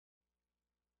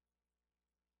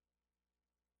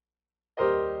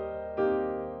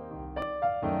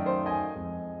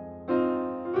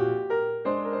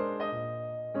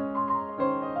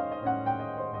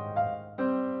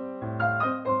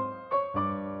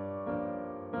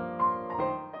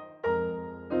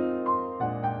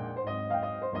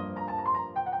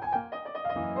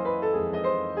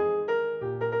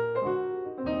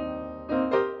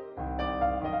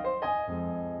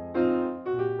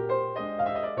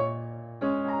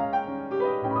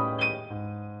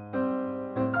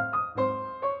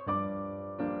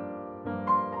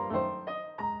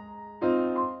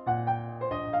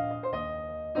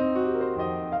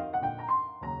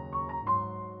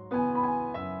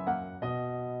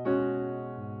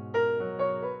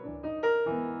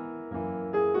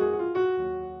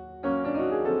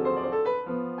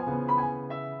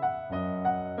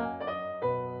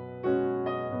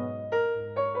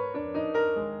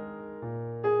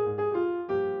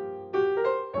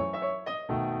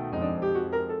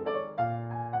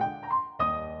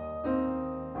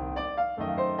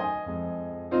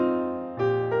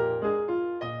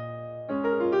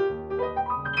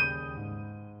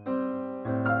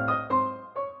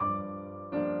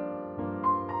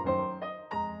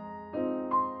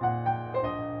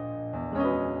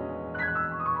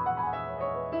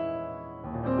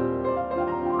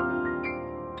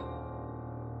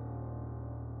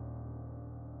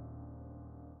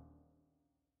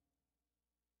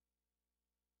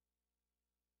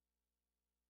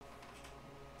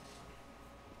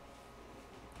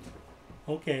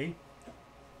Okay,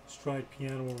 stride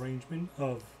piano arrangement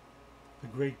of the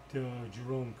great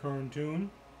Jerome Kern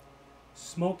tune,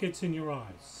 Smoke It's in Your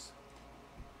Eyes.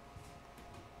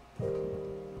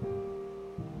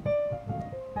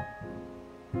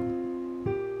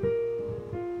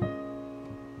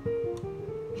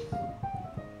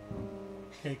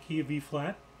 Okay, key of E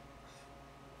flat.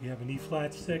 You have an E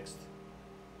flat sixth,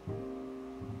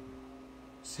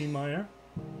 C minor,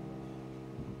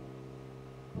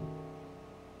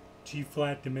 G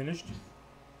flat diminished,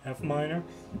 F minor,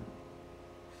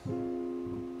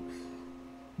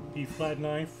 B flat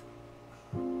ninth,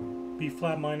 B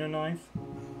flat minor ninth,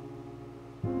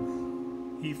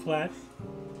 E flat,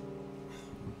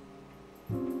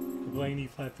 playing E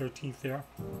flat 13th there,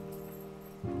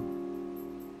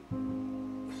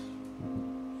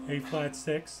 A flat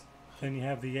sixth, then you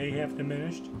have the A half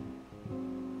diminished,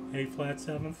 A flat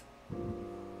seventh,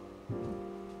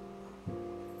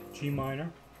 G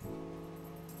minor,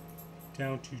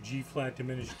 down to G flat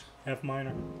diminished, F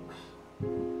minor,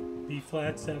 B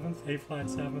flat seventh, A flat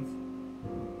seventh,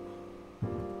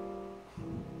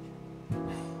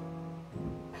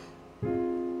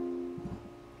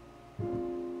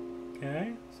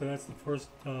 okay, so that's the first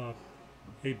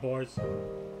 8 bars.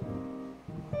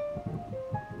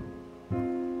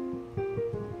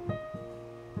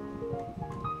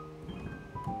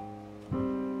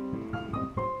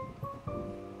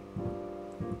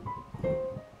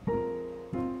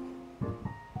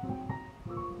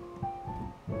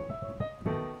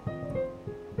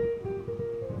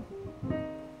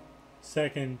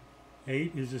 Second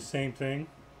 8 is the same thing.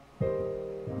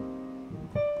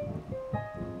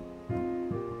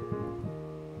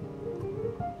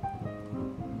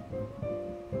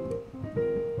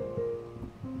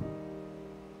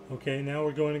 Okay, now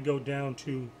we're going to go down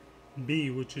to B,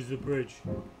 which is the bridge.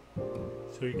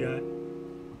 So you got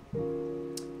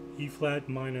E flat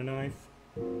minor ninth,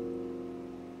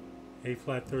 A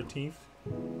flat 13th,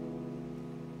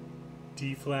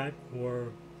 D flat,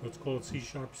 or let's call it C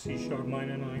sharp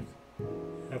minor ninth,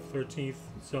 F 13th.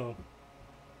 So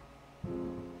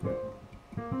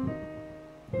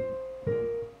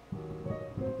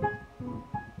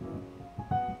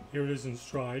here it is in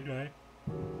stride, right?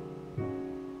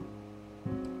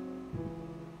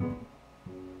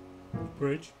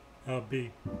 Bridge,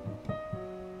 B.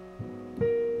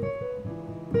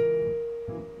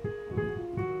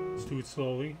 Let's do it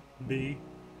slowly. B,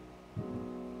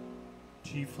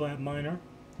 G flat minor,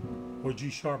 or G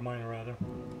sharp minor rather,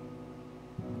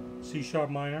 C sharp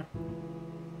minor,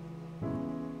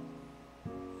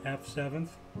 F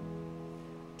seventh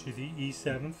to the E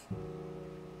seventh.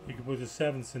 You can put the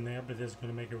sevenths in there, but that's going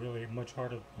to make it really much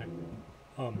harder. Like,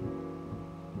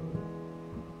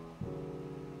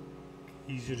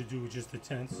 easier to do with just the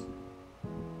tenths.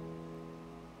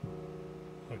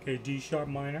 Okay, D sharp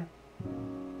minor,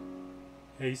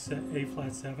 A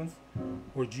flat seventh,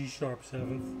 or G sharp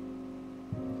seventh,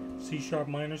 C sharp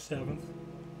minor seventh,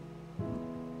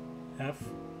 F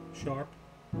sharp,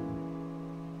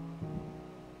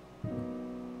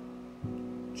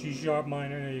 G sharp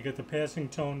minor. Now you get the passing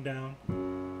tone down,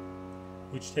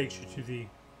 which takes you to the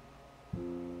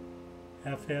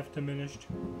F half diminished,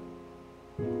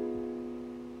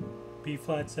 B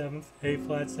flat seventh, A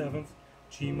flat seventh,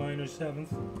 G minor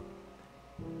seventh,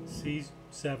 C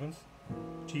seventh,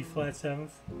 G flat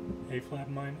seventh, A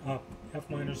flat minor, F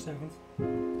minor seventh,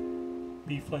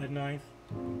 B flat ninth,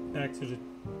 back to the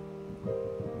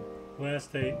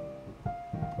last 8.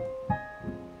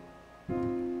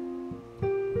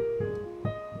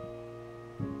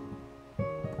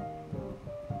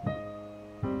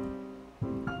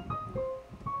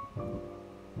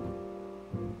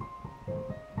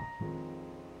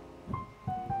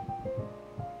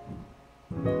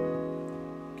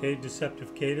 Okay,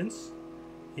 deceptive cadence.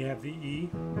 You have the E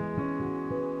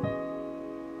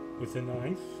with the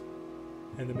ninth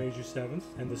and the major seventh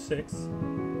and the sixth.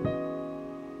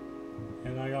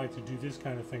 And I like to do this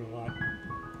kind of thing a lot.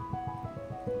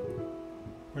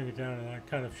 Bring it down to that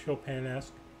kind of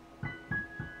Chopin-esque.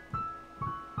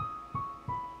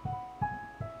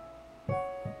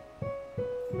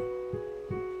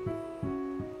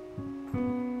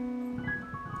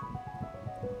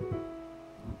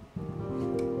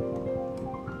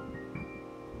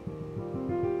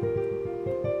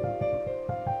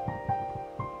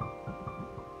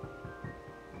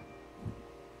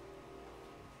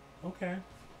 Okay.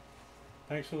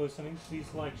 Thanks for listening. Please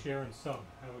like, share, and sub.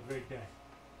 Have a great day.